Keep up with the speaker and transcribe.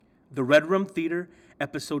The Red Room Theater,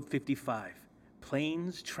 episode 55,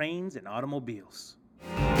 Planes, Trains, and Automobiles.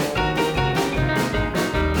 You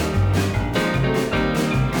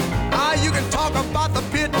can talk about the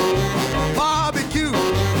pit, barbecue,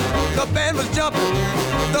 the band was jumping,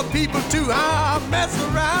 the people too. Mess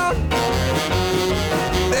around,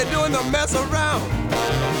 they're doing the mess around.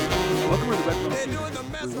 Welcome to the Red Room Theater.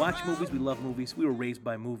 We watch movies, we love movies, we were raised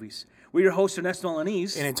by movies. We're your hosts, Ernesto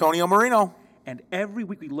Alaniz. And Antonio Marino. And every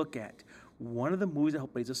week we look at one of the movies that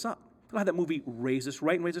helped raise us up. Look how that movie raised us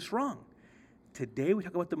right and raised us wrong. Today we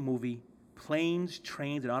talk about the movie Planes,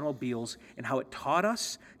 Trains, and Automobiles, and how it taught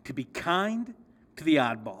us to be kind to the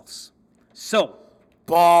oddballs. So,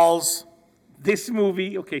 balls. This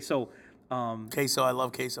movie, queso, I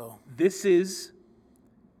love queso. This is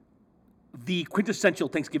the quintessential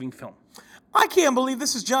Thanksgiving film. I can't believe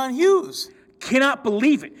this is John Hughes. Cannot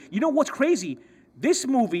believe it. You know what's crazy? This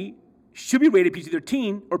movie should be rated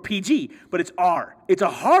PG-13 or PG, but it's R. It's a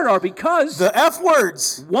hard R because... the F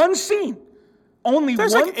words. One scene.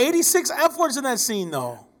 There's like 86 F words in that scene,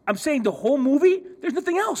 though. I'm saying the whole movie, there's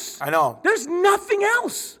nothing else. I know. There's nothing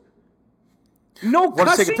else. No cussing.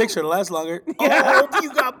 Want to take a picture to last longer? Yeah. Oh,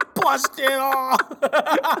 you got busted off.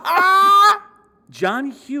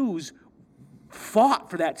 John Hughes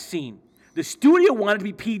fought for that scene. The studio wanted to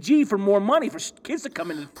be PG for more money, for kids to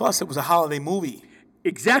come in. Plus, it was a holiday movie.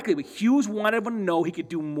 Exactly, but Hughes wanted everyone to know he could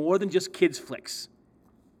do more than just kids' flicks.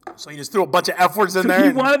 So he just threw a bunch of F words in there.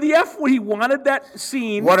 He wanted the F word. He wanted that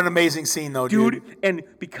scene. What an amazing scene, though, dude. And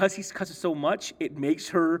because he's cussing so much, it makes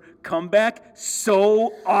her comeback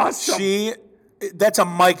so awesome. That's a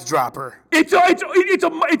mic dropper. It's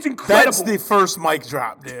incredible. That's the first mic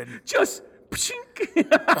drop, dude. Just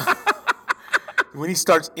when he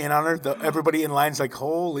starts in on her, everybody in line's like,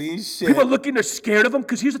 holy shit. People are looking, they're scared of him.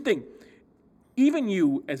 Because here's the thing. Even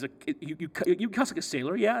you, as you cuss like a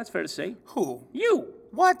sailor, yeah, that's fair to say. Who? You.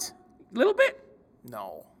 What? A little bit?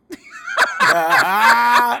 No.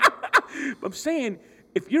 I'm saying,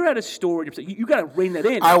 if you're at a store, you got to rein that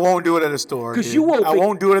in. I won't do it at a store. Because you will. I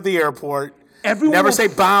won't do it at the airport. Never say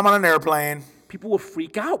bomb on an airplane. People will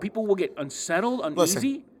freak out. People will get unsettled, uneasy.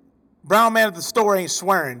 Listen, brown man at the store ain't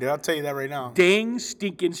swearing, dude. I'll tell you that right now. Dang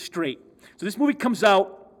stinking straight. So this movie comes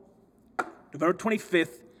out November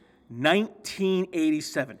 25th,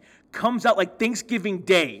 1987. Comes out like Thanksgiving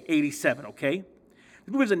Day, 87, okay?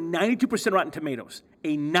 This movie has a 92% Rotten Tomatoes.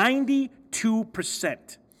 A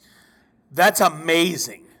 92%. That's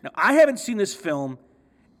amazing. Now, I haven't seen this film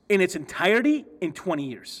in its entirety in 20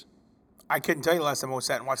 years. I couldn't tell you the last time I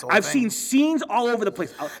sat and watched the whole I've thing. seen scenes all over the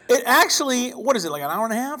place. It actually, what is it, like an hour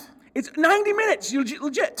and a half? It's 90 minutes,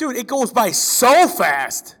 legit. Dude, it goes by so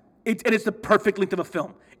fast. And it's the perfect length of a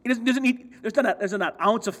film. It doesn't need. There's not an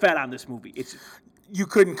ounce of fat on this movie. You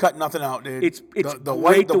couldn't cut nothing out, dude. It's the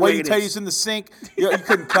white teddies in the sink. You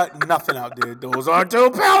couldn't cut nothing out, dude. Those are 2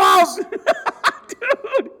 pillows,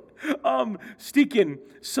 dude. Steakin'.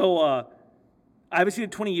 So I haven't seen it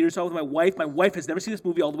in 20 years. I was with my wife. My wife has never seen this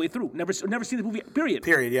movie all the way through. Never seen the movie.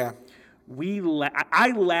 Period. Yeah.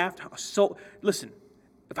 I laughed. So listen.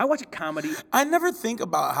 If I watch a comedy, I never think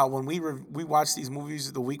about how when we watch these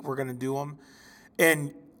movies the week we're gonna do them,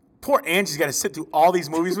 and poor Angie's got to sit through all these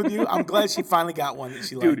movies with you. I'm glad she finally got one that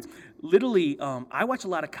she liked. Dude, literally, I watch a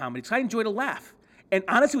lot of comedy because I enjoy to laugh. And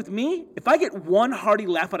honestly, with me, if I get one hearty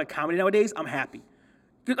laugh out of comedy nowadays, I'm happy.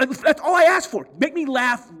 That's all I ask for. Make me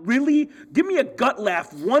laugh, really. Give me a gut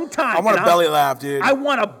laugh one time. I want a belly laugh, dude. I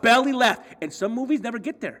want a belly laugh. And some movies never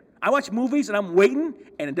get there. I watch movies and I'm waiting,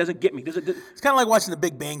 and it doesn't get me. It's kind of like watching The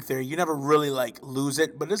Big Bang Theory. You never really lose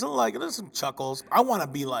it, but there's some chuckles. I want to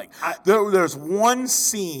be like, there's one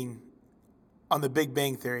scene on The Big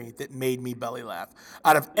Bang Theory that made me belly laugh.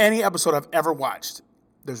 Out of any episode I've ever watched,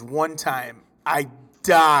 there's one time I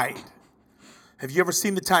died. Have you ever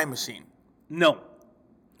seen The Time Machine? No.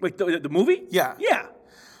 Wait, the movie? Yeah. Yeah.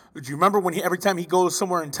 Do you remember when every time he goes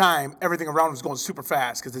somewhere in time, everything around him is going super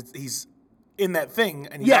fast because he's in that thing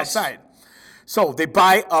and he's outside? So they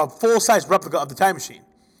buy a full-size replica of the time machine.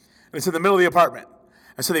 And it's in the middle of the apartment.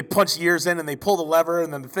 And so they punch years in and they pull the lever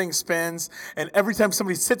and then the thing spins. And every time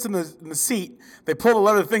somebody sits in the seat, they pull the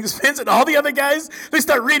lever, the thing spins, and all the other guys, they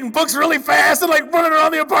start reading books really fast and running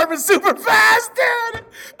around the apartment super fast, dude.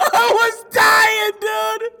 I was dying,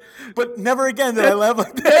 dude. But never again did I laugh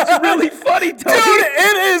like that. That's really funny, Tony. Dude,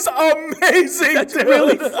 it is amazing, That's dude.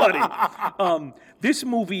 really funny. This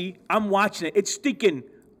movie, I'm watching it. It's stinking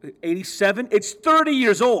 87. It's 30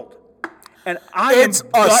 years old. And it's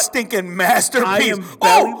a stinking masterpiece.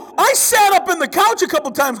 I sat up in the couch a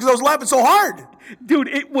couple times because I was laughing so hard. Dude,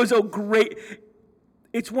 it was a great...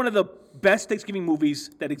 It's one of the best Thanksgiving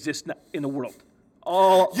movies that exists in the world.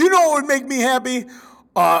 Oh, You know what would make me happy?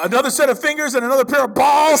 Another set of fingers and another pair of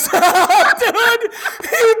balls. Dude, he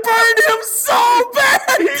burned him so bad,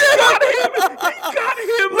 dude. he got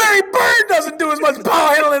him. Larry Bird doesn't do as much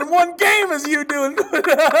ball handling in one game as you do.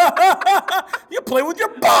 You play with your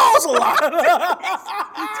balls a lot.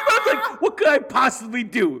 I was like, what could I possibly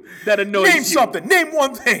do that annoys you? Name something. Name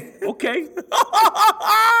one thing. Okay. Do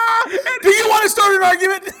you want to start an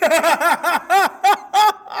argument?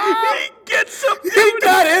 He gets him, dude. He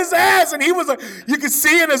got his ass, and he was like, you could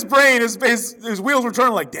see in his brain, his wheels were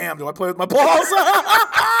turning like, damn, do I play with my balls?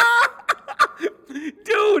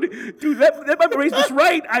 Dude, that might raise this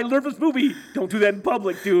right. I learned from this movie. Don't do that in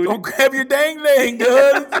public, dude. Don't grab your dang thing, dude.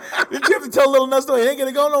 Did you have to tell little Nestor he ain't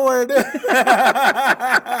gonna go nowhere, dude?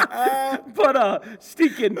 But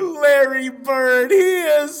stinking Larry Bird, he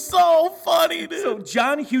is so funny, dude. So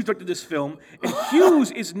John Hughes directed this film, and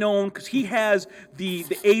Hughes is known because he has the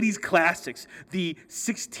 80s classics, the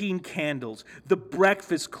 16 Candles, the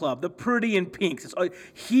Breakfast Club, the Pretty in Pinks.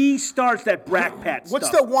 He starts that Brat Pat stuff. What's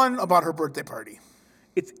the one about her birthday party?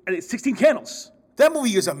 It's 16 Candles. That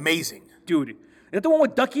movie is amazing. Dude, is that the one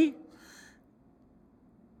with Ducky? Or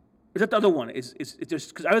is that the other one? Is there's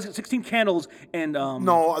because I was at 16 Candles and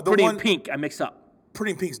No, the Pretty one- in Pink. I mix up.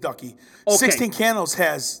 Pretty in Pink's Ducky. Okay. 16 Candles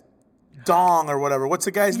has Dong or whatever. What's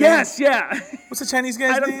the guy's name? Yes, yeah. What's the Chinese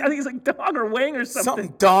guy's I name? think it's like Dong or Wang or something.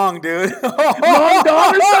 Something Dong, dude. Long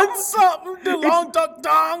Dong or something? Something, dude. Long Duck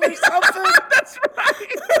Dong or something. That's right.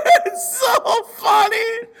 It's so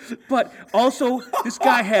funny. But also, this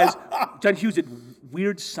guy has, John Hughes did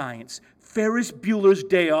Weird Science, Ferris Bueller's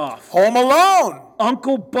Day Off, Home Alone.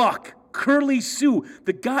 Uncle Buck, Curly Sue.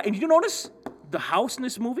 The guy, and you notice the house in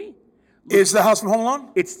this movie? Is the house from Home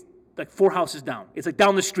Alone? It's like 4 houses down. It's like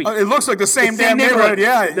down the street. It looks like the same It's damn neighborhood.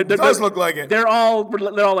 Yeah, it They're- does look like it. They're all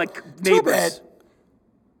like Too neighbors. bad.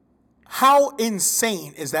 How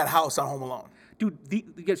insane is that house on Home Alone? Dude,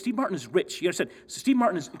 Steve Martin is rich. You understand? So Steve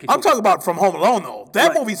Martin is. Okay, I'm talking about from Home Alone, though. That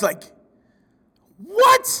Right. movie's like,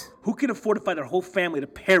 what? who can afford to fly their whole family to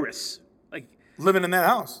Paris? Like, Living in that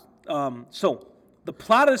house. so the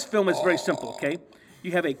plot of this film is very simple. Okay,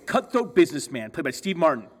 you have a cutthroat businessman played by Steve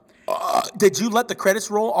Martin. Did you let the credits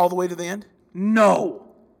roll all the way to the end? No,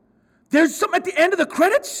 there's something at the end of the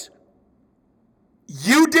credits.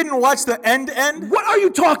 You didn't watch the end? What are you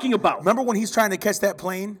talking about? Remember when he's trying to catch that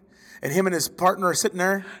plane and him and his partner are sitting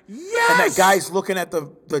there? Yes. And that guy's looking at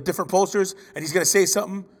the different posters and he's going to say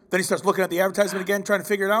something. Then he starts looking at the advertisement again, trying to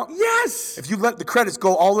figure it out. Yes. If you let the credits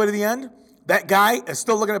go all the way to the end, that guy is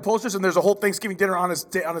still looking at posters and there's a whole Thanksgiving dinner on his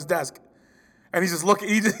desk. And he's just looking,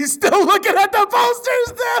 he's still looking at the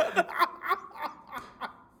posters then.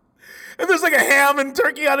 And there's like a ham and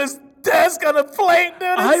turkey on his desk on a plate, dude.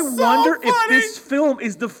 I It's so wonder if funny. this film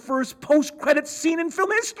is the first post-credits scene in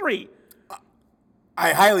film history.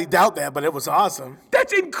 I highly doubt that, but it was awesome.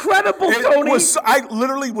 That's incredible, Tony. I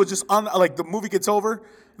literally was just on, like, the movie gets over,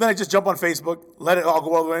 then I just jump on Facebook, let it all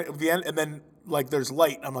go all the way to the end, and then, like, there's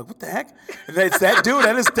light. I'm like, what the heck? And then it's that dude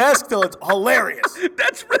at his desk till it's hilarious.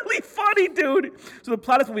 That's really funny, dude. So the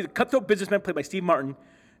plot of this movie is a cutthroat businessman played by Steve Martin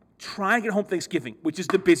trying to get home Thanksgiving, which is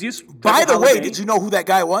the busiest. By the way, holiday. did you know who that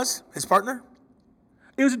guy was? His partner?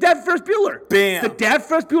 It was the dad Ferris Bueller. Bam. The dad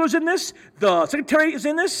Ferris Bueller's in this. The secretary is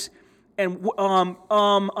in this, and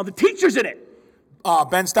the teacher's in it.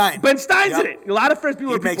 Ben Stein. Ben Stein's Yep. in it. A lot of Ferris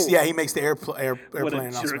Bueller people. He makes the airplane What a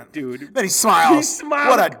announcement. jerk, dude. Then he smiles. He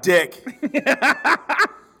smiles. What a dick.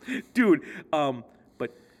 Dude,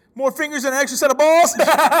 but More fingers and an extra set of balls?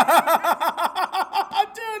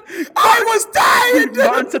 Dude, I was dying, dude.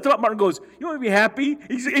 Martin sets him up. Martin goes, "You want to be happy?"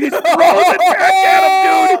 He just throws it back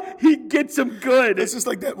at him, dude. He gets him good. It's just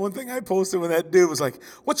like that one thing I posted when that dude was like,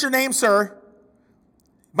 "What's your name, sir?"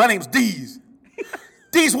 "My name's Deez."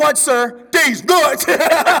 "Deez what, sir?" "Deez nuts."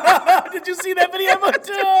 Did you see that video? Even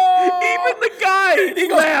the guy. He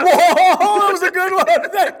goes, laughed. "Whoa, that was a good one."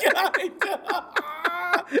 That guy.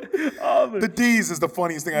 The Deez is the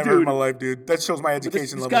funniest thing I've heard in Dude. my life, dude. That shows my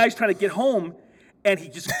education This level. guy's trying to get home, and he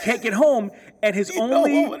just can't get home. And his You know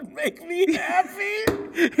only, what would make me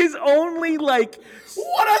happy? his only like,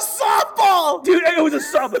 What a softball! dude, it was a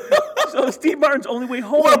sub. So Steve Martin's only way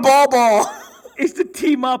home What a ball! is to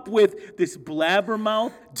team up with this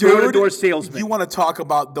blabbermouth Dude, door-to-door salesman. you want to talk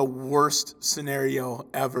about the worst scenario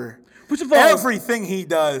ever. First of all, Everything he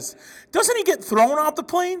does. Doesn't he get thrown off the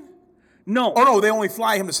plane? no, Oh, no, they only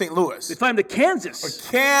fly him to St. Louis. they fly him to Kansas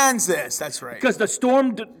Kansas, that's right. because the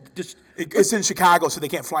storm just. It's in Chicago, so they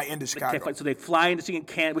can't fly into Chicago. So they fly into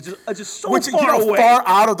Kansas, which is just so Which, far away. far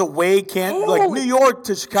out of the way, like Holy- New York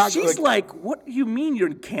to Chicago. She's like, "What do you mean you're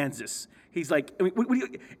in Kansas?" He's like, "I mean, what do you,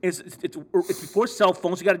 it's before cell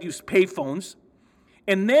phones. You got to use pay phones."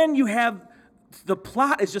 And then you have the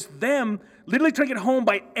plot is just them literally trying to get home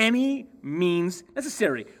by any means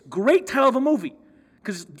necessary. Great title of a movie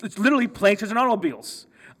because it's literally planes, trains, and automobiles.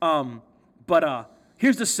 But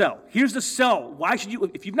here's the sell. Here's the sell. Why should you,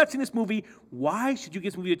 if you've not seen this movie, why should you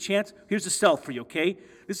give this movie a chance? Here's the sell for you, okay?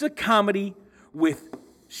 This is a comedy with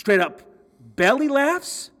straight up belly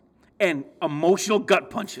laughs and emotional gut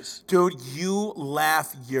punches. Dude, you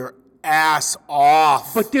laugh your ass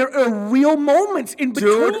off. But there are real moments in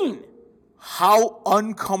between. Dude, how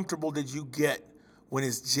uncomfortable did you get when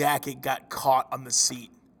his jacket got caught on the seat?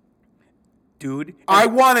 Dude. I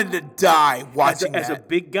wanted to die watching as that. a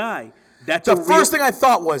big guy. That's The first thing I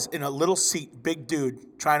thought was, in a little seat, big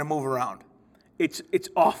dude trying to move around. It's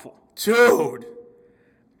awful. Dude.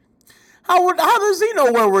 How does he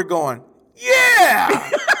know where we're going? Yeah!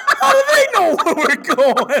 How do they know where we're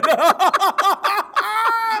going?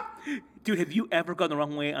 Dude, have you ever gone the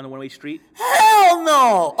wrong way on the one-way street? Hell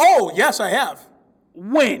no! Oh, yes, I have.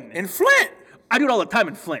 When? In Flint. I do it all the time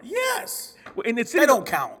in Flint. Yes. In the city, They don't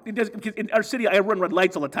count. It does, because in our city, I run red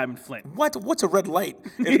lights all the time in Flint. What's a red light?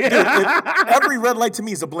 Every red light to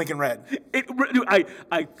me is a blinking red. Dude,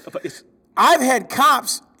 I've had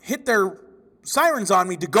cops hit their sirens on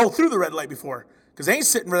me to go through the red light before, because they ain't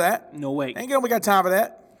sitting for that. No way. Ain't nobody got time for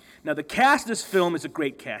that. Now, the cast of this film is a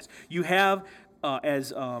great cast. You have,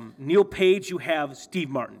 as Neil Page, you have Steve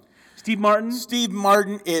Martin. Steve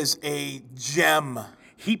Martin is a gem.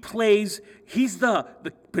 He's the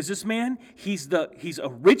businessman. He's a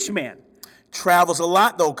rich man. Travels a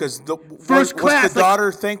lot, though, because what's the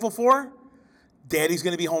daughter thankful for? Daddy's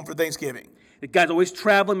going to be home for Thanksgiving. The guy's always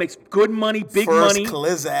traveling, makes good money, big First money.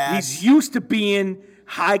 class ass. He's used to being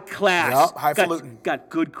high class. Yep, highfalutin. Got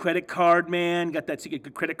good credit card, man. Got that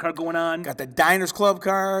good credit card going on. Got the Diners Club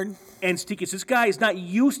card. And Stickis, this guy is not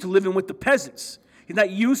used to living with the peasants. He's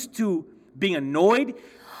not used to being annoyed.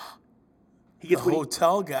 He gets the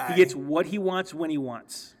hotel guy. He gets what he wants when he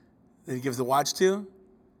wants. That he gives the watch to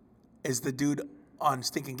is the dude on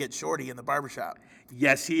Stinkin' Get Shorty in the barbershop.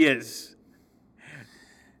 Yes, he is.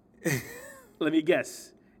 Let me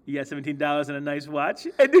guess. You got $17 and a nice watch?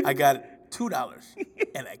 I got $2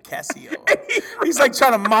 and a Casio. He's like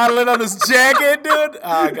trying to model it on his jacket, dude.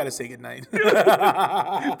 I got to say goodnight.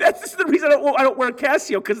 That's just the reason I don't wear a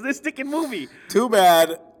Casio, because of this stinking movie. Too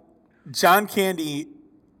bad. John Candy,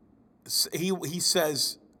 he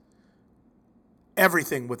says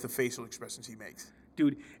everything with the facial expressions he makes.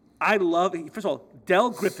 Dude, I love, first of all,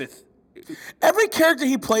 Del Griffith. Every character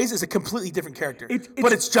he plays is a completely different character,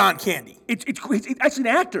 but it's John Candy. It's actually an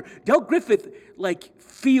actor. Del Griffith,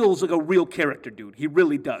 feels like a real character, dude. He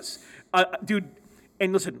really does. Dude,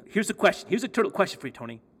 and listen, here's the question. Here's a turtle question for you,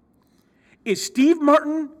 Tony. Is Steve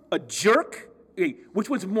Martin a jerk? Hey, which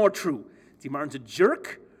one's more true? Steve Martin's a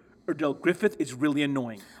jerk, or Del Griffith is really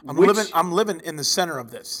annoying? I'm living in the center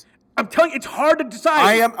of this. I'm telling you, it's hard to decide.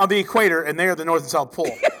 I am on the equator, and they are the North and South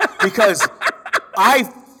Pole. Because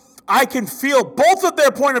I can feel both of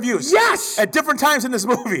their point of views. Yes! At different times in this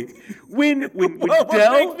movie. When Del...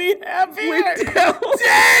 make me happy. Dang,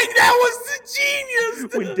 that was the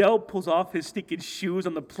genius. When Del pulls off his stinking shoes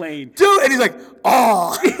on the plane. Dude, and he's like,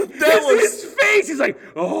 oh. His face. He's like,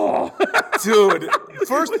 oh. Dude,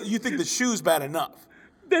 first you think the shoe's bad enough.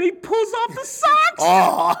 Then he pulls off the socks.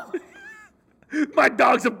 Oh. My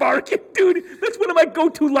dogs are barking. Dude, that's one of my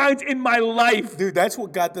go-to lines in my life. Dude, that's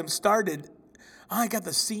what got them started. I got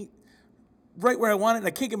the seat right where I want it, and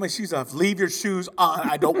I can't get my shoes off. Leave your shoes on.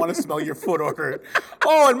 I don't want to smell your foot odor.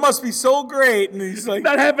 Oh, it must be so great. And he's like,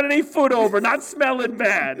 not having any foot over, not smelling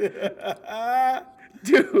bad.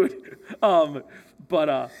 Dude. But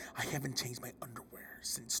I haven't changed my underwear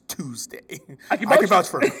since Tuesday. I can vouch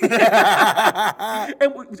for it.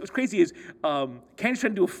 And what's crazy is Candy's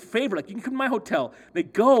trying to do a favor. You can come to my hotel. They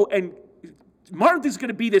go, and Martin thinks it's going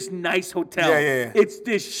to be this nice hotel. Yeah. It's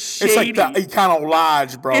this shady. It's like the Econo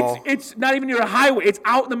Lodge, bro. It's not even near a highway. It's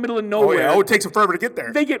out in the middle of nowhere. Oh, it takes them forever to get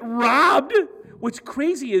there. They get robbed. What's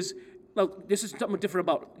crazy is, this is something different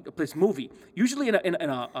about this movie. Usually in an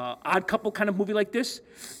odd couple kind of movie like this,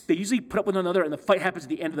 they usually put up with one another, and the fight happens at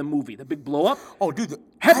the end of the movie. The big blow up. Oh, dude,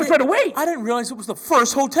 happens right away. I didn't realize it was the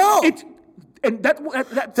first hotel.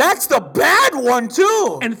 That's the bad one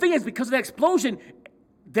too. And the thing is, because of that explosion,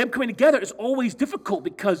 them coming together is always difficult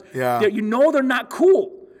because Yeah. they're not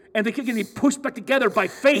cool, and they can be pushed back together by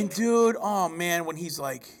fate. And dude, oh man, when he's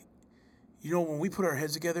like, when we put our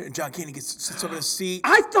heads together and John Candy sits over the seat.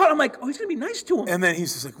 I thought, I'm like, oh, he's gonna be nice to him. And then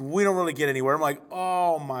he's just like, we don't really get anywhere. I'm like,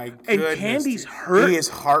 oh my goodness. And Candy's hurt. He is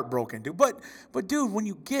heartbroken, dude. But dude, when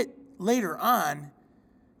you get later on,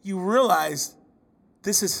 you realize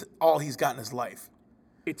this is all he's got in his life.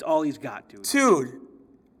 It's all he's got, dude. Dude,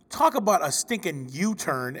 talk about a stinking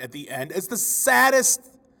U-turn at the end. It's the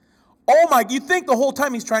saddest. Oh my! You think the whole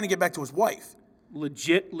time he's trying to get back to his wife?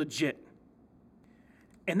 Legit.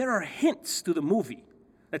 And there are hints through the movie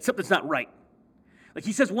that something's not right. Like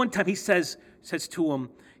he says one time, he says to him,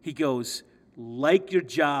 he goes, "Like your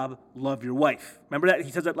job, love your wife." Remember that?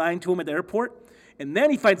 He says that line to him at the airport. And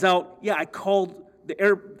then he finds out, yeah, I called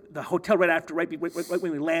the hotel right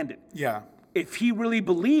when we landed. Yeah. If he really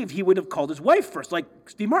believed, he would have called his wife first, like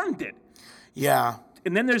Steve Martin did. Yeah.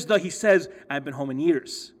 And then he says, "I've been home in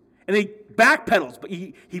years." And he backpedals, but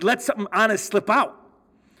he lets something honest slip out.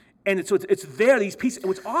 And so it's there, these pieces. And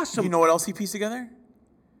what's awesome. You know what else he pieced together?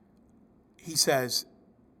 He says,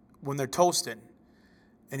 when they're toasting,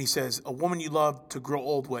 and he says, "A woman you love to grow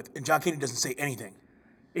old with." And John Candy doesn't say anything.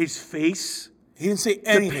 His face. He didn't say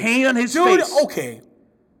anything. The pain on his Dude, face. Okay.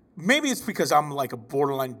 Maybe it's because I'm like a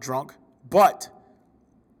borderline drunk, but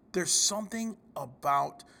there's something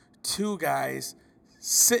about two guys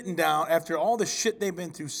sitting down after all the shit they've been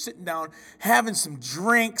through, sitting down, having some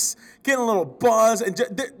drinks, getting a little buzz, and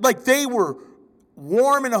like they were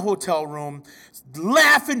warm in a hotel room,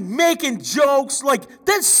 laughing, making jokes. Like,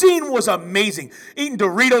 that scene was amazing. Eating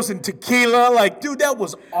Doritos and tequila. Like, dude, that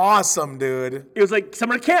was awesome, dude. It was like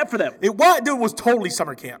summer camp for them. It was totally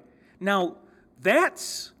summer camp. Now, they're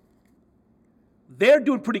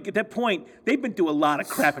doing pretty good. At that point, they've been through a lot of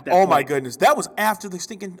crap at that point. Oh, my goodness. That was after the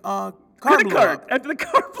stinking car credit blew card. up. After the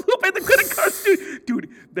car blew up, and the credit card, dude,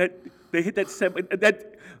 they hit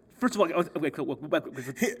that. First of all, wait, go back.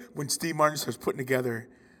 When Steve Martin starts putting together,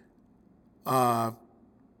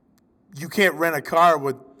 you can't rent a car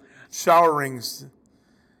with shower rings.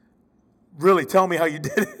 Really, tell me how you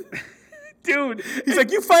did it. Dude. He's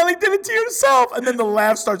like, "You finally did it to yourself." And then the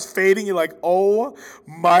laugh starts fading. You're like, oh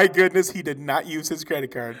my goodness, he did not use his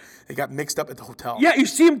credit card. It got mixed up at the hotel. Yeah, you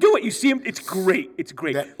see him do it. You see him. It's great. It's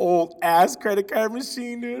great. That old ass credit card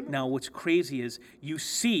machine, dude. Now, what's crazy is you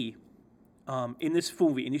see in this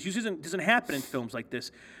movie, and this usually doesn't happen in films like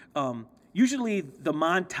this, usually the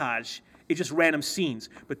montage is just random scenes.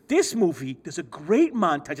 But this movie does a great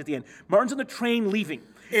montage at the end. Martin's on the train leaving.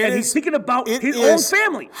 He's thinking about his own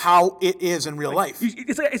family. How it is in real life.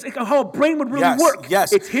 It's like how a brain would really work.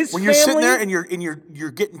 Yes. It's his when family. you're sitting there and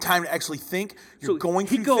you're getting time to actually think. You're going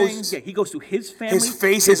through things. Yeah, he goes to his family. His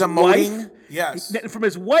face is emoting. Wife. Yes. From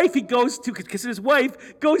his wife, he goes to kissing his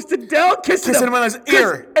wife. Goes to Dell kissing him on his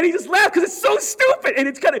ear. And he just laughs because it's so stupid. And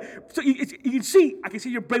it's kind of so you can see. I can see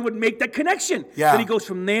your brain would make that connection. Yeah. Then he goes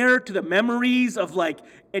from there to the memories of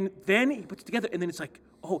and then he puts it together. And then it's like,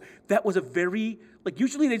 oh, that was a very. Like,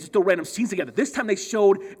 usually they just throw random scenes together. This time they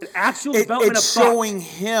showed an actual development of thought. It's showing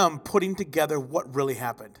him putting together what really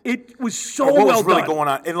happened. It was so what well was really done. going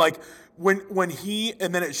on. And like when he,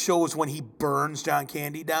 and then it shows when he burns John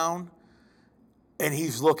Candy down and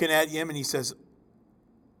he's looking at him and he says,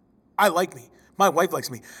 "I like me. My wife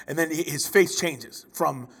likes me." And then his face changes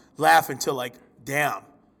from laughing to like, damn.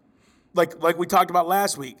 Like we talked about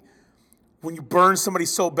last week. When you burn somebody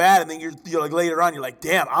so bad and then you're like later on, you're like,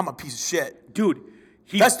 damn, I'm a piece of shit. Dude.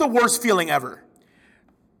 That's the worst feeling ever.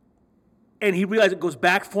 And he realized it goes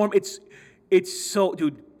back for him. It's so,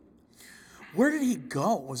 dude. Where did he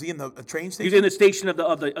go? Was he in the train station? He was in the station of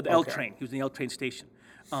the L train. He was in the L train station.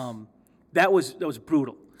 That was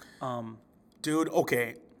brutal. Dude,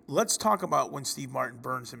 okay. Let's talk about when Steve Martin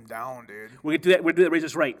burns him down, dude. We're gonna do that. We're gonna do that. Raise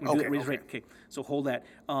us right. Okay. Okay. So hold that.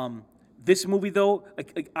 This movie, though,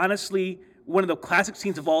 like honestly, one of the classic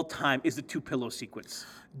scenes of all time is the two pillow sequence.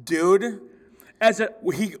 Dude.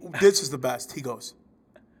 This is the best. He goes,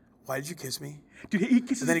 "Why did you kiss me?" Dude, he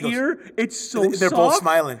kisses his ear. It's so they're soft. both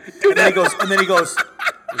smiling. Dude, and then he goes,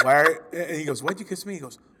 "Why?" And he goes, "Why'd you kiss me?" He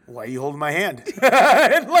goes, "Why are you holding my hand?"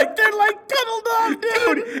 And like they're like cuddled up,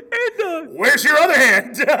 dude. And, where's your other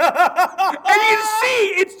hand? And you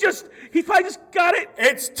see, it's just he probably just got it.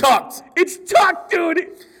 It's tucked. It's tucked, dude.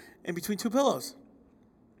 In between two pillows.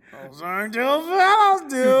 Those aren't two pillows,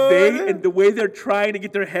 dude. And the way they're trying to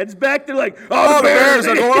get their heads back, they're like, "Oh, the Bears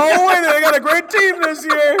are going all the way. They got a great team this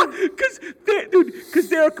year." Because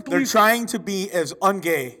they're completely. They're trying to be as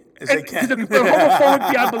ungay as they can. They're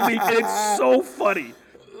homophobic beyond belief, and it's so funny.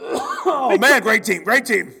 Oh man, great team,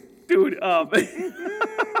 dude.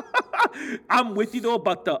 I'm with you though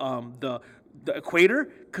about the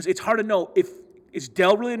equator because it's hard to know if. Is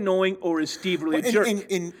Del really annoying or is Steve really a jerk?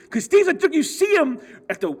 Because Steve's a jerk. You see him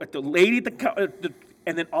at the lady at the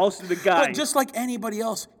and then also the guy. But just like anybody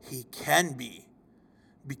else, he can be.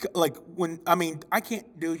 Because I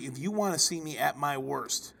can't, dude. If you want to see me at my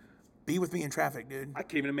worst, be with me in traffic, dude. I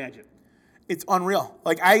can't even imagine. It's unreal.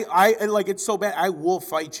 Like I like it's so bad. I will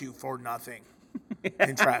fight you for nothing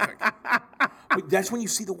in traffic. That's when you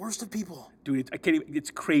see the worst of people. Dude, I can't even,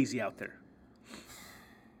 it's crazy out there.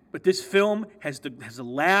 But this film has the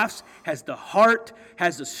laughs, has the heart,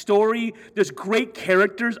 has the story. There's great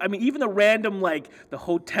characters. I mean, even the random, like, the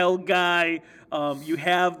hotel guy. You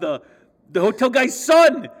have the hotel guy's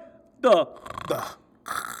son.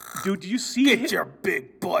 Dude, do you see it? Get your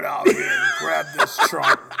big butt out here and grab this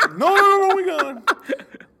trunk. No, we gone.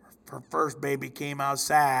 Her first baby came out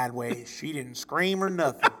sideways. She didn't scream or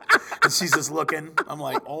nothing. And she's just looking. I'm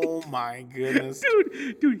like, oh my goodness.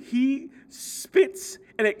 Dude, he spits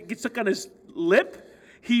and it gets stuck on his lip.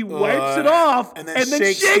 He wipes it off and then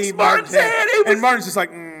shakes Martin's hand. And Martin's just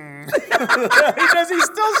like, He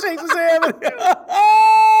still shakes his hand.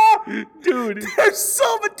 Dude. When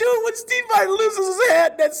Steve Martin loses his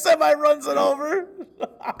hand, that semi runs it over.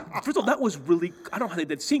 First of all, that was really, I don't know how they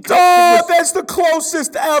did that scene. Oh, that's the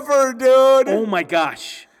closest ever, dude. Oh my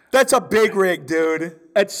gosh. That's a big rig, dude.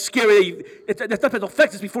 That's scary. That's not special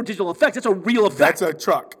effects. It's before digital effects. That's a real effect. That's a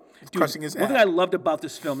truck. Dude, crushing his head. One thing I loved about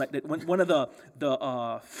this film, that one of the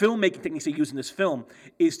filmmaking techniques they use in this film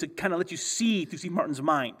is to kind of let you see through Steve Martin's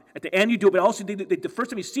mind. At the end you do it, but also the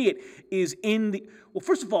first time you see it is in the,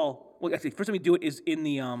 first time you do it is in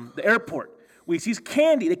the airport where he sees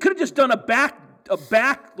Candy. They could have just done a back,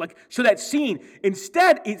 like, show that scene.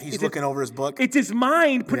 Instead, he's looking over his book. It's his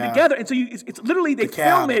mind put together, and so it's literally they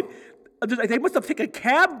film it. They must have taken a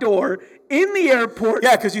cab door in the airport.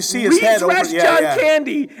 Yeah, because you see his head over. Redress John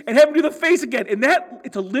Candy and have him do the face again, and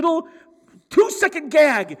it's a little 2-second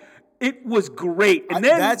gag. It was great, and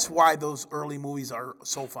then that's why those early movies are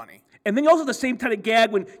so funny. And then you also have the same kind of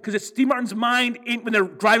gag because it's Steve Martin's mind when they're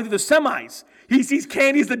driving through the semis. He sees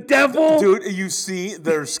Candy as the devil. Dude, you see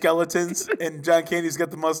their skeletons, and John Candy's got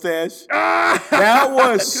the mustache. That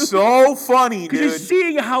was so funny, dude. Because you're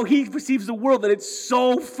seeing how he perceives the world, and it's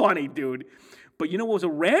so funny, dude. But you know what was a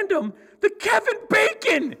random? The Kevin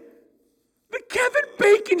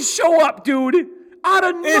Bacon show up, dude, out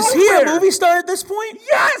of nowhere. Is he a movie star at this point?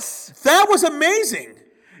 Yes. That was amazing.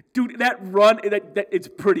 Dude, that run, it's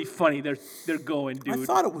pretty funny. They're going, dude. I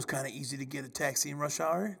thought it was kind of easy to get a taxi in rush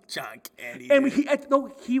hour. John Candy. And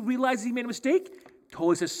he realizes he made a mistake,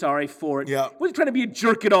 totally says sorry for it. Yeah. Wasn't trying to be a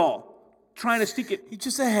jerk at all. Trying to stick it. He's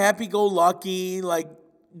just a happy-go-lucky, like,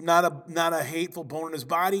 not a hateful bone in his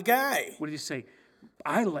body guy. What did he say?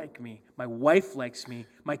 I like me. My wife likes me.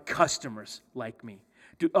 My customers like me.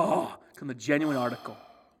 Dude, from the Genuine article.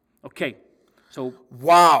 Okay, so.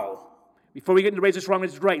 Wow. Before we get into Raise This Wrong,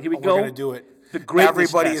 Raise This Right, here we go. We're going to do it. The greatness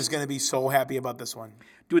Everybody test. is going to be so happy about this one.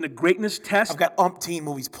 Doing the greatness test. I've got umpteen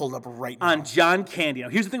movies pulled up right now. On John Candy. Now,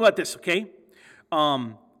 here's the thing about this, okay?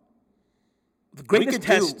 The greatness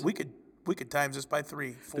test. We could times this by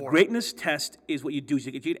 3, 4. The greatness test is what you do is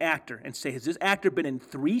you get an actor and say, has this actor been in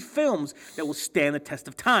 3 films that will stand the test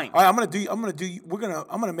of time? All right, I'm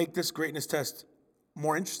gonna make this greatness test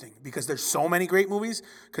more interesting because there's so many great movies.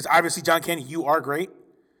 Because obviously, John Candy, you are great.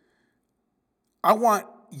 I want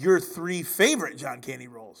your 3 favorite John Candy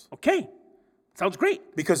roles. Okay. Sounds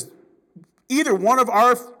great. Because either one of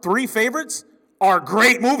our 3 favorites are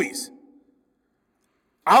great movies.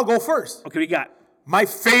 I'll go first. Okay, we got. My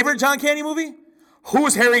favorite John Candy movie?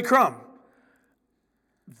 Who's Harry Crumb?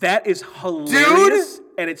 That is hilarious. Dude,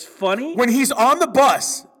 and it's funny. When he's on the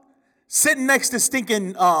bus, sitting next to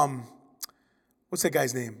stinking, what's that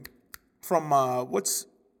guy's name? From, what's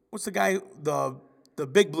the guy, the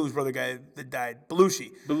big Blues Brother guy that died?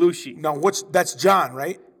 Belushi. No, that's John,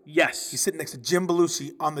 right? Yes. He's sitting next to Jim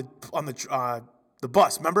Belushi on the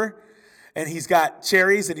bus, remember? And he's got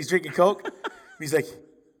cherries and he's drinking Coke. And he's like,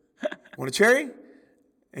 want a cherry?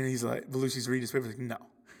 And he's like, Belushi's reading his paper. He's like, no.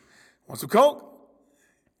 Want some Coke?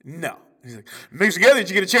 No. He's like, mix together, did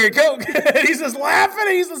you get a cherry Coke? And he's just laughing.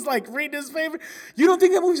 He's just like reading his paper. You don't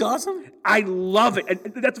think that movie's awesome? I love it.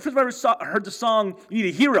 And that's the first time I ever heard the song, You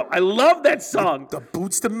Need a Hero. I love that song. The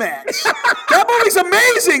boots to match. That movie's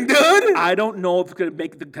amazing, dude. I don't know if it's going to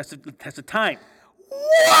make the test of time.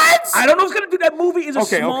 What? I don't know if it's going to do. That movie is a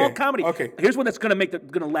small comedy. Okay. Here's one that's going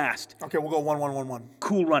to last. Okay, we'll go 1-1-1-1.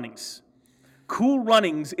 Cool Runnings. Cool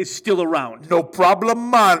Runnings is still around. No problem,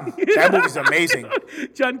 man. That movie's amazing.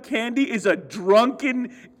 John Candy is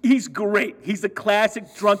he's great. He's the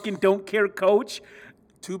classic drunken, don't care coach.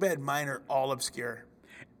 Too bad mine are all obscure.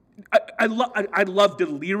 I love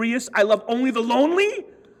Delirious. I love Only the Lonely.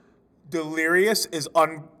 Delirious is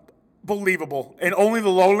unbelievable. And Only the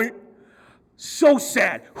Lonely? So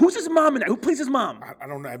sad. Who's his mom in that? Who plays his mom? I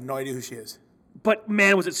don't know. I have no idea who she is. But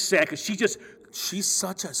man, was it sad because she's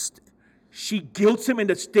such a... She guilts him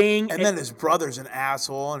into staying. And then his brother's an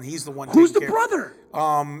asshole, and he's the one. Who's the brother?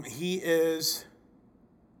 He is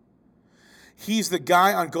He's the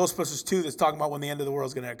guy on Ghostbusters 2 that's talking about when the end of the world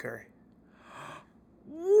is going to occur.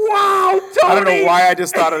 Wow, Tony! I don't know why I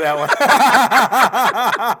just thought of that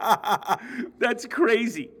one. That's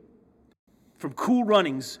crazy. From Cool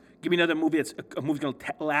Runnings, give me another movie that's a movie's going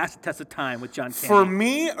to last the test of time with John Candy. For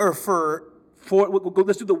me or for...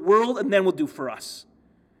 Let's do the world, and then we'll do for us.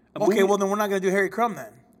 Okay, well, then we're not going to do Harry Crumb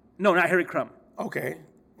then. No, not Harry Crumb. Okay,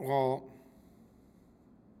 well...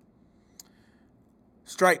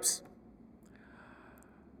 Stripes.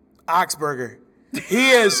 Oxburger.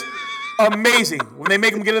 He is amazing. When they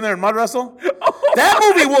make him get in there and mud wrestle, that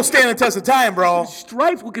movie will stand the test of time, bro.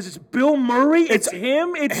 Stripes, because it's Bill Murray, it's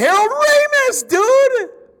him, it's Harold Ramis, dude.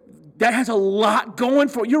 That has a lot going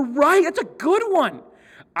for it. You're right. That's a good one.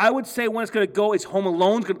 I would say when it's going to go is Home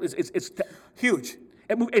Alone. It's huge.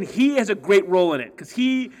 And he has a great role in it because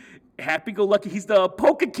happy-go-lucky, he's the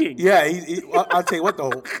Polka King. Yeah, I'll tell you what,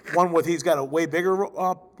 though. One with he's got a way bigger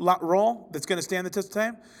role that's going to stand the test of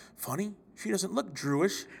time. Funny, she doesn't look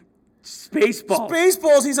Jewish. Spaceballs.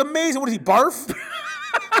 Spaceballs, he's amazing. What is he, barf?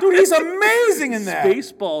 Dude, he's amazing in that.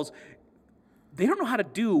 Spaceballs. They don't know how to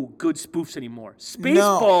do good spoofs anymore.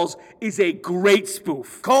 Spaceballs is a great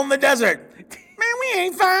spoof. Cold in the desert. Man, we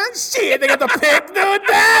ain't finding shit. They got the pick, dude.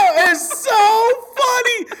 That is so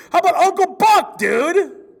funny. How about Uncle Buck,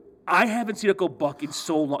 dude? I haven't seen Uncle Buck in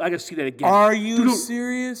so long. I gotta see that again. Are you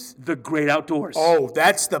serious? The Great Outdoors. Oh,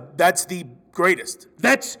 that's the greatest.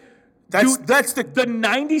 That's the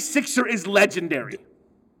 96er is legendary.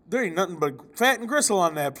 There ain't nothing but fat and gristle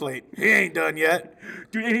on that plate. He ain't done yet.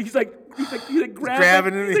 Dude, and he's like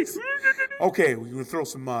grabbing it. Okay, we're gonna throw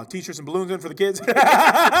some t-shirts and balloons in for the kids. Dude,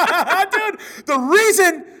 the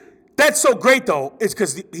reason that's so great though is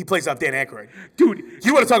because he plays off Dan Aykroyd. Dude,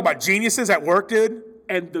 you want to talk about geniuses at work, dude?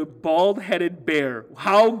 And the bald-headed bear.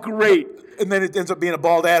 How great. And then it ends up being a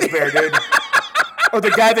bald-ass bear, dude. Or the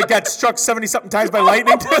guy that got struck 70-something times by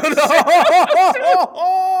lightning, dude. He's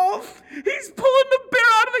pulling the bear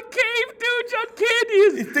out of the cave, dude. John Candy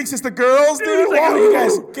is. He thinks it's the girls, dude. Wow, you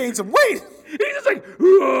guys gained some weight. He's just like,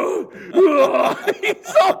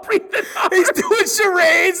 he's all breathing hard. He's doing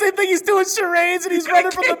charades. They think he's doing charades, and he's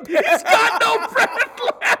running from the bear. He's got no breath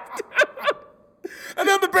left, dude. And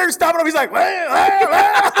then the bear's stopping him. He's like,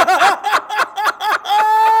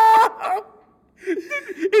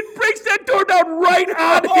 it breaks that door down right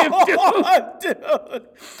on him,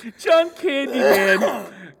 dude. John Candy, man.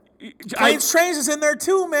 Planes, Trains is in there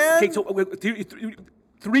too, man. Okay, so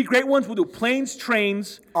three great ones. We'll do Planes,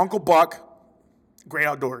 Trains. Uncle Buck, Great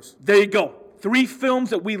Outdoors. There you go. 3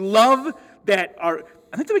 films that we love that are...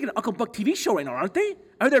 I think they're making an Uncle Buck TV show right now, aren't they?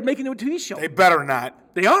 Or they're making a TV show. They better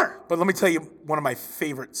not. They are. But let me tell you one of my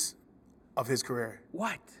favorites of his career.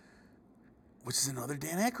 What? Which is another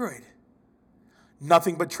Dan Aykroyd.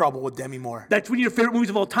 Nothing But Trouble with Demi Moore. That's one of your favorite movies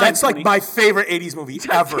of all time. That's like my favorite 80s movie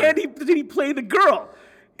ever. Did he play the girl?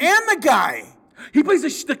 And the guy. He plays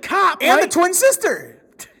the cop, and right? the twin sister.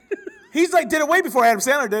 He's like, did it way before Adam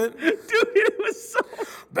Sandler did it. Dude, it was so...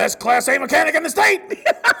 Best Class A mechanic in the state. Dude,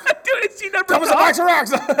 and she never Tell us a box of rocks.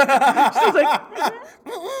 She was like...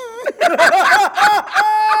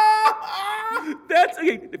 That's...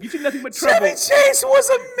 Okay, if you see Nothing But Trouble... Chevy Chase was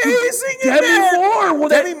amazing in Demi Moore. Well,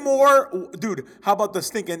 Demi Moore. Dude, how about the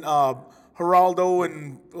stinking Geraldo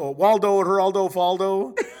and Waldo and Geraldo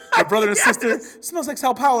Faldo? My brother and sister. Smells like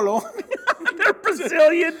Sao Paulo. They're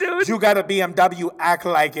Brazilian, dude. You got a BMW, act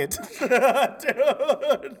like it.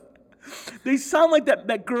 Dude. They sound like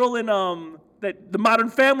that girl in the Modern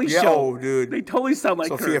Family show. Oh, dude. They totally sound like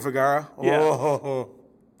Sofia her. Vergara. Yeah. Oh.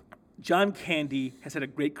 John Candy has had a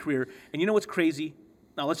great career. And you know what's crazy?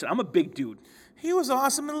 Now, listen, I'm a big dude. He was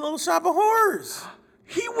awesome in Little Shop of Horrors.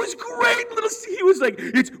 He was great. He was like,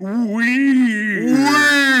 it's weird.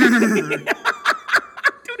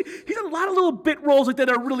 Dude, he's a lot of little bit roles like that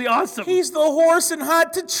are really awesome. He's the horse in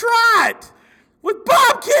Hot to Trot with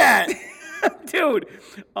Bobcat. Dude.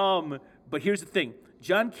 But here's the thing.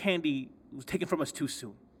 John Candy was taken from us too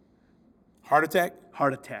soon. Heart attack?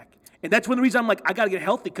 Heart attack. And that's one of the reasons I'm like, I got to get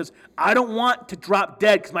healthy because I don't want to drop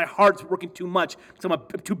dead because my heart's working too much because I'm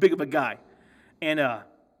too big of a guy. And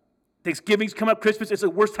Thanksgiving's coming up, Christmas. It's the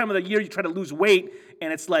worst time of the year. You try to lose weight,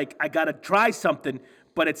 and it's like, I got to try something,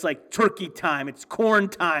 but it's like turkey time. It's corn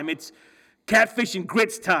time. It's catfish and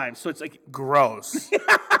grits time. So it's like... Gross.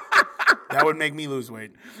 That would make me lose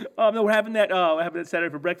weight. No, we're having that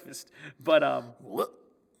Saturday for breakfast. But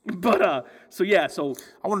so yeah, so...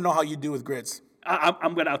 I want to know how you do with grits. I'll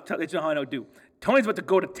let you know how I do. Tony's about to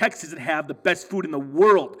go to Texas and have the best food in the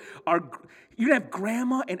world. You're gonna have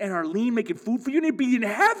Grandma and Arlene making food for you. You're gonna be in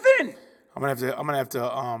heaven. I'm gonna have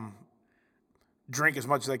to drink as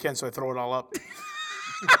much as I can so I throw it all up.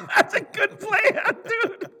 That's a good plan,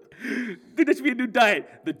 dude. Dude, this should be a new diet.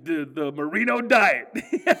 The Merino diet.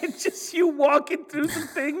 It's just you walking through some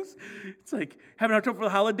things. It's like having our trouble for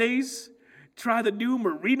the holidays. Try the new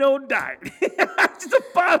Merino diet. It's just a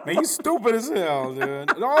bottle. Man, you stupid as hell,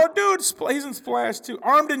 dude. Oh, dude, he's in Splash too.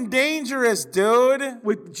 Armed and Dangerous, dude.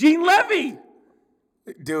 With Gene Levy.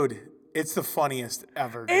 Dude, it's the funniest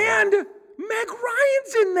ever. Dude. And Meg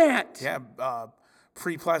Ryan's in that. Yeah,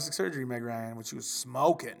 pre-plastic surgery Meg Ryan, when she was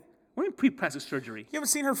smoking. What do you mean pre-plastic surgery? You haven't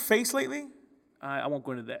seen her face lately? I won't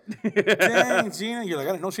go into that. Dang, Gina. You're like,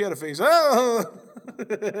 I didn't know she had a face. Oh.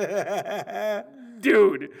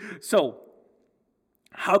 Dude. So,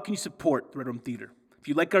 how can you support the Red Room Theater? If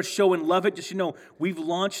you like our show and love it, just we've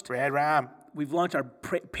launched Red Ram. We've launched our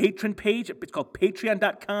patron page. It's called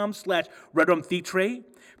patreon.com/RedRumTheatre.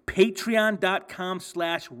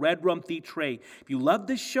 Patreon.com/RedRumTheatre. If you love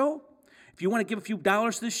this show, if you want to give a few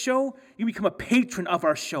dollars to this show, you become a patron of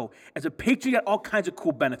our show. As a patron, you get all kinds of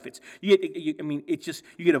cool benefits. You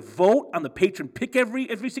get a vote on the patron pick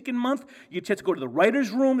every second month. You get a chance to go to the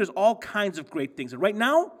writer's room. There's all kinds of great things. And right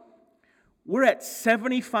now, we're at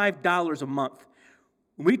 $75 a month.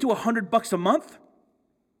 When we get to $100 a month,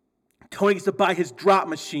 Tony gets to buy his drop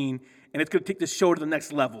machine, and it's going to take the show to the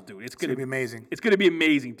next level, dude. It's going to be amazing. It's going to be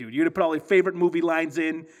amazing, dude. You're going to put all your favorite movie lines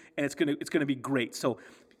in, and it's going to be great. So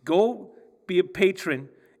go be a patron,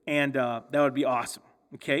 and that would be awesome,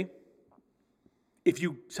 okay? If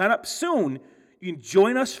you sign up soon, you can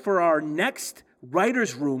join us for our next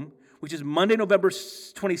Writer's Room, which is Monday, November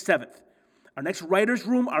 27th. Our next Writer's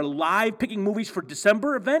Room, our live picking movies for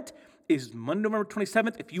December event, is Monday, November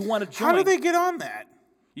 27th. If you want to join. How do they get on that?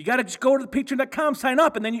 You got to just go to the patreon.com, sign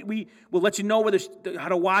up, and then we'll let you know how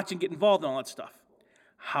to watch and get involved and all that stuff.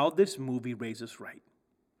 How this movie Raise Us Right.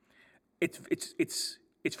 It's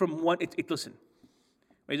from one. Listen,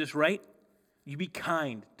 Raise Us Right. You be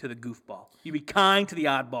kind to the goofball. You be kind to the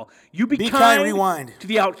oddball. You be kind. Rewind. To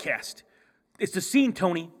the outcast. It's the scene,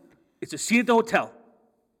 Tony. It's the scene at the hotel.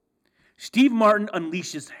 Steve Martin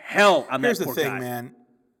unleashes hell on that poor guy. Here's the thing, man.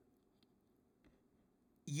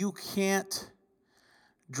 You can't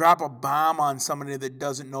drop a bomb on somebody that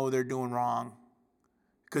doesn't know they're doing wrong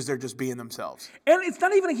because they're just being themselves. And it's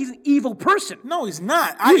not even like he's an evil person. No, he's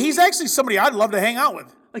not. He's actually somebody I'd love to hang out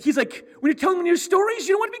with. Like, he's like, when you're telling me your stories,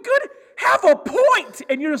 you don't want to be good? Have a point.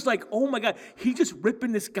 And you're just like, oh my God, he's just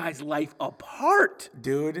ripping this guy's life apart.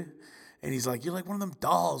 Dude. And he's like, you're like one of them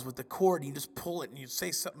dolls with the cord, and you just pull it and you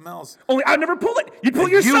say something else. Only I'd never pull it. You'd pull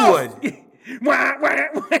it yourself. You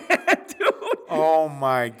would. Dude. Oh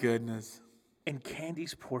my goodness. And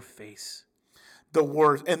Candy's poor face. The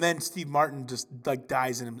worst. And then Steve Martin just like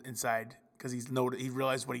dies inside because he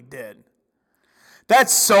realized what he did. That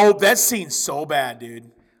scene's so bad,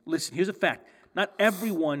 dude. Listen, here's a fact. Not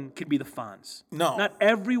everyone can be the Fonz. No. Not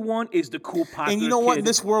everyone is the cool popular And you know what? kid.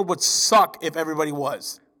 This world would suck if everybody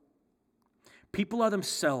was. People are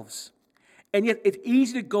themselves. And yet it's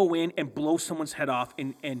easy to go in and blow someone's head off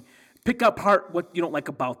and pick apart what you don't like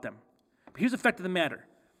about them. But here's the fact of the matter.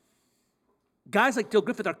 Guys like Dale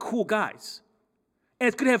Griffith are cool guys. And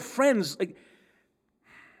it's good to have friends. Like,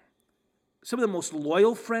 some of the most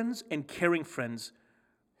loyal friends and caring friends.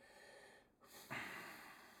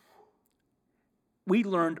 We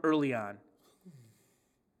learned early on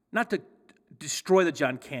not to destroy the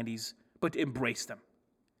John Candys, but to embrace them.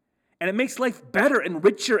 And it makes life better and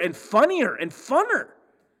richer and funnier and funner.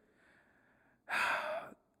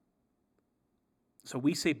 So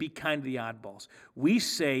we say be kind to the oddballs. We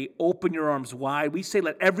say open your arms wide. We say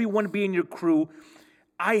let everyone be in your crew.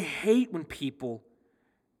 I hate when people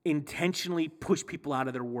intentionally push people out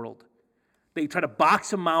of their world. They try to box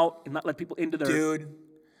them out and not let people into their... Dude,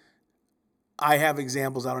 I have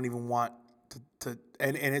examples I don't even want to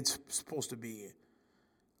and it's supposed to be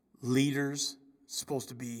leaders, it's supposed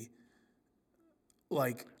to be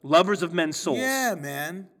like... lovers of men's souls. Yeah,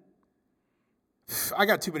 man. I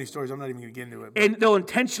got too many stories. I'm not even going to get into it. And they'll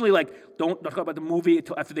intentionally, like, don't talk about the movie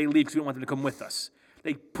until after they leave because we don't want them to come with us.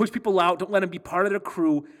 They push people out. Don't let them be part of their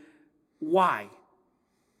crew. Why?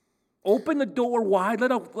 Open the door wide.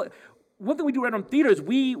 One thing we do right on theater is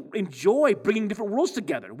we enjoy bringing different worlds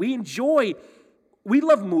together. We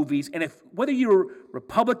love movies, and whether you're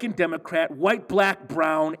Republican, Democrat, white, black,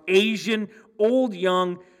 brown, Asian, old,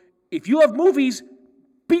 young, if you love movies,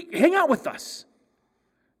 hang out with us.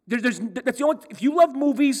 That's the only. If you love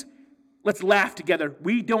movies, let's laugh together.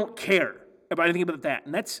 We don't care about anything about that,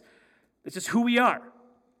 and that's just who we are.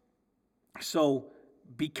 So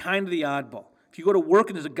be kind to the oddball. If you go to work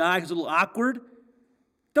and there's a guy who's a little awkward,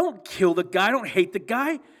 don't kill the guy. Don't hate the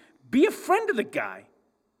guy. Be a friend to the guy.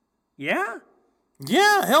 Yeah?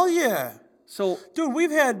 Yeah, hell yeah. So, Dude,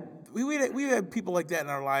 we've had people like that in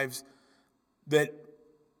our lives that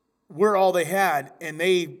we're all they had, and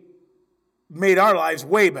they made our lives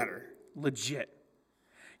way better. legit.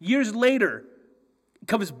 Years later,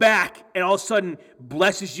 comes back and all of a sudden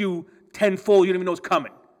blesses you tenfold. You don't even know it's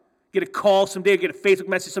coming. Get a call someday, get a Facebook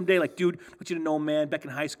message someday like, dude, I want you to know, man, back in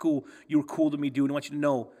high school, you were cool to me, dude. I want you to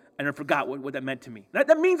know. I never forgot what that meant to me.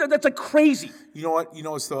 That means that's like crazy. You know what? You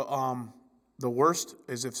know, it's the worst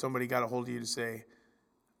is if somebody got a hold of you to say,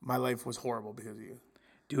 my life was horrible because of you.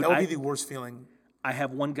 Dude, That would be the worst feeling. I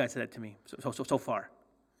have one guy said that to me so far.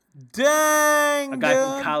 Dang, A guy dude.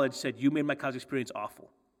 from college said, you made my college experience awful.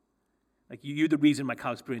 Like, you're the reason my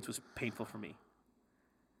college experience was painful for me.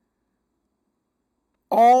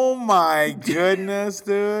 Oh, my goodness,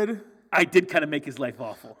 dude. I did kind of make his life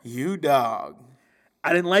awful. You dog.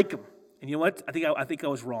 I didn't like him. And you know what? I think I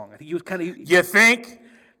was wrong. I think he was kind of... You think?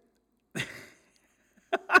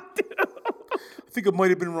 I think I might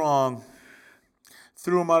have been wrong.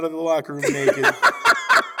 Threw him out of the locker room naked.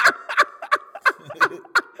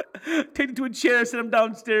 Take him to a chair, sit him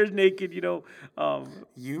downstairs naked, you know.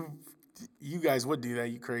 You guys would do that,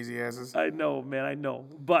 you crazy asses. I know, man, I know.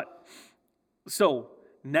 But, so,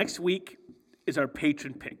 next week is our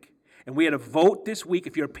patron pick. And we had a vote this week.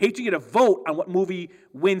 If you're a patron, you get a vote on what movie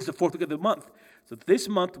wins the fourth week of the month. So this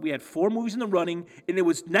month, we had 4 movies in the running, and it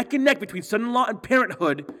was neck and neck between Son-in-Law and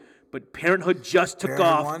Parenthood. But Parenthood just took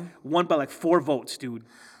off. Won by like 4 votes, dude.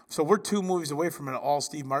 So we're 2 movies away from an all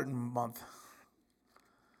Steve Martin month.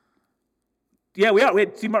 Yeah, we are. We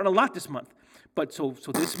had Steve Martin a lot this month. But so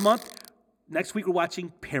this month, next week, we're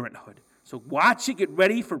watching Parenthood. So watch it. Get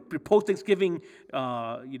ready for your post-Thanksgiving,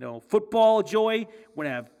 football joy. We're going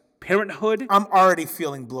to have Parenthood. I'm already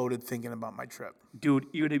feeling bloated thinking about my trip. Dude,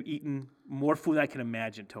 you're going to be eating more food than I can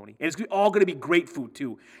imagine, Tony. And it's all going to be great food,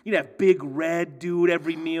 too. You're going to have Big Red, dude,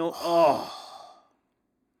 every meal. Oh.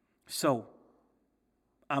 So,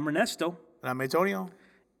 I'm Ernesto. And I'm Antonio.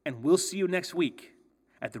 And we'll see you next week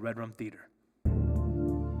at the Red Rum Theater.